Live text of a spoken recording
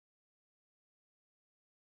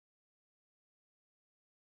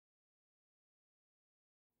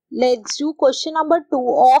Let's do question number 2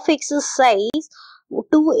 of exercise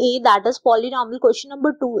 2a, that is polynomial. Question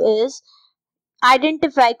number 2 is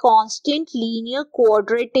identify constant, linear,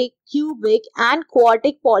 quadratic, cubic and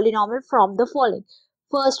quartic polynomial from the following.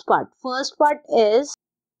 First part is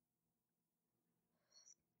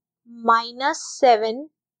 -7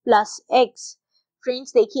 plus x.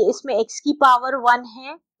 Friends देखिए इसमें x की power 1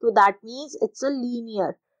 है तो that means it's a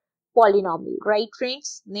linear polynomial, right friends?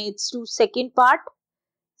 Let's do second part.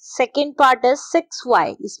 Second part is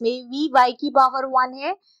 6y. इसमें भी y की power 1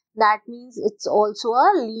 है, that means it's also a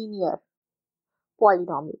linear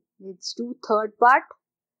polynomial. Let's do third part.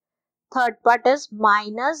 Third part is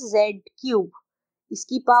minus z cube.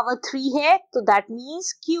 इसकी power 3 है तो that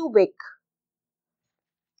means cubic.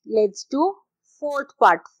 Let's do fourth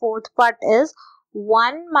part. Fourth part is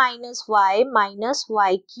 1 minus y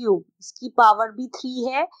cube. इसकी power भी 3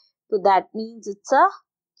 है तो that means it's a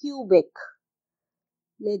cubic.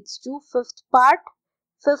 Let's do fifth part.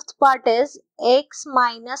 Fifth part is x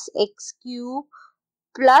minus x cube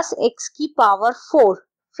plus x की power 4.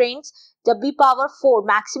 Friends जब भी power 4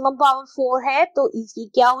 maximum power 4 है तो इसकी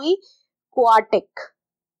क्या हुई? Quartic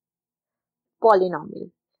polynomial.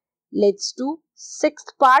 Let's do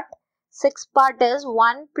sixth part. Sixth part is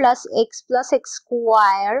 1 plus x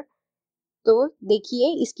square. तो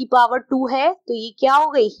देखिए इसकी पावर 2 है तो ये क्या हो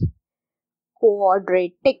गई?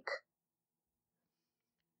 Quadratic.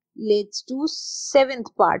 Let's do seventh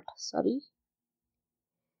part.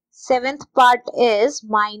 Seventh part is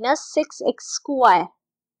minus 6x square.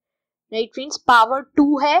 Right friends, power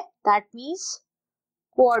 2 है, that means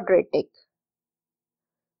quadratic.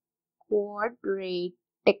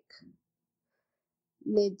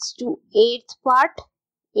 Let's do eighth part.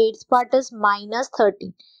 Eighth part is minus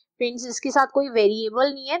 13. Friends, इसके साथ कोई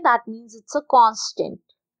variable नहीं है, that means it's a constant.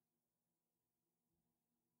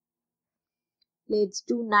 Let's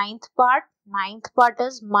do ninth part. Ninth part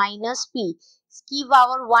is minus p. इसकी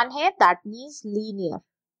power 1 है, that means linear.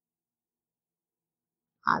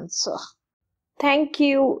 Answer. Thank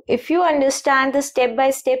you. If you understand the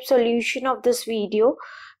step-by-step solution of this video,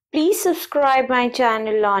 please subscribe my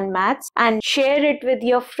channel on Maths and share it with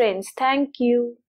your friends. Thank you.